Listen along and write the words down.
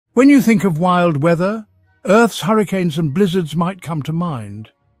When you think of wild weather, Earth's hurricanes and blizzards might come to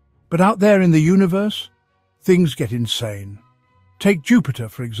mind. But out there in the universe, things get insane. Take Jupiter,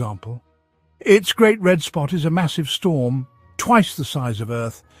 for example. Its Great Red Spot is a massive storm, twice the size of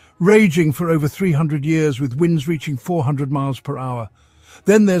Earth, raging for over 300 years with winds reaching 400 miles per hour.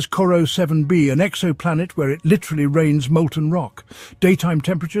 Then there's Coro 7b, an exoplanet where it literally rains molten rock. Daytime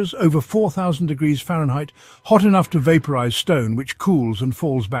temperatures over 4,000 degrees Fahrenheit, hot enough to vaporize stone, which cools and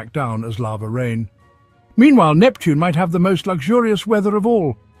falls back down as lava rain. Meanwhile, Neptune might have the most luxurious weather of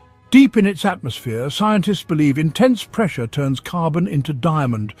all. Deep in its atmosphere, scientists believe intense pressure turns carbon into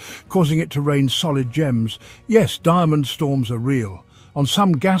diamond, causing it to rain solid gems. Yes, diamond storms are real. On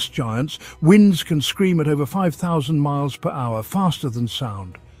some gas giants, winds can scream at over 5,000 miles per hour, faster than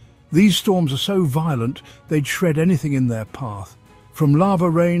sound. These storms are so violent, they'd shred anything in their path. From lava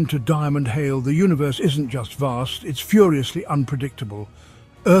rain to diamond hail, the universe isn't just vast, it's furiously unpredictable.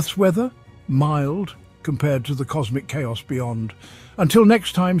 Earth's weather? Mild, compared to the cosmic chaos beyond. Until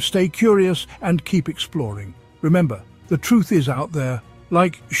next time, stay curious and keep exploring. Remember, the truth is out there.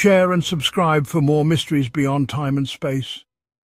 Like, share and subscribe for more mysteries beyond time and space.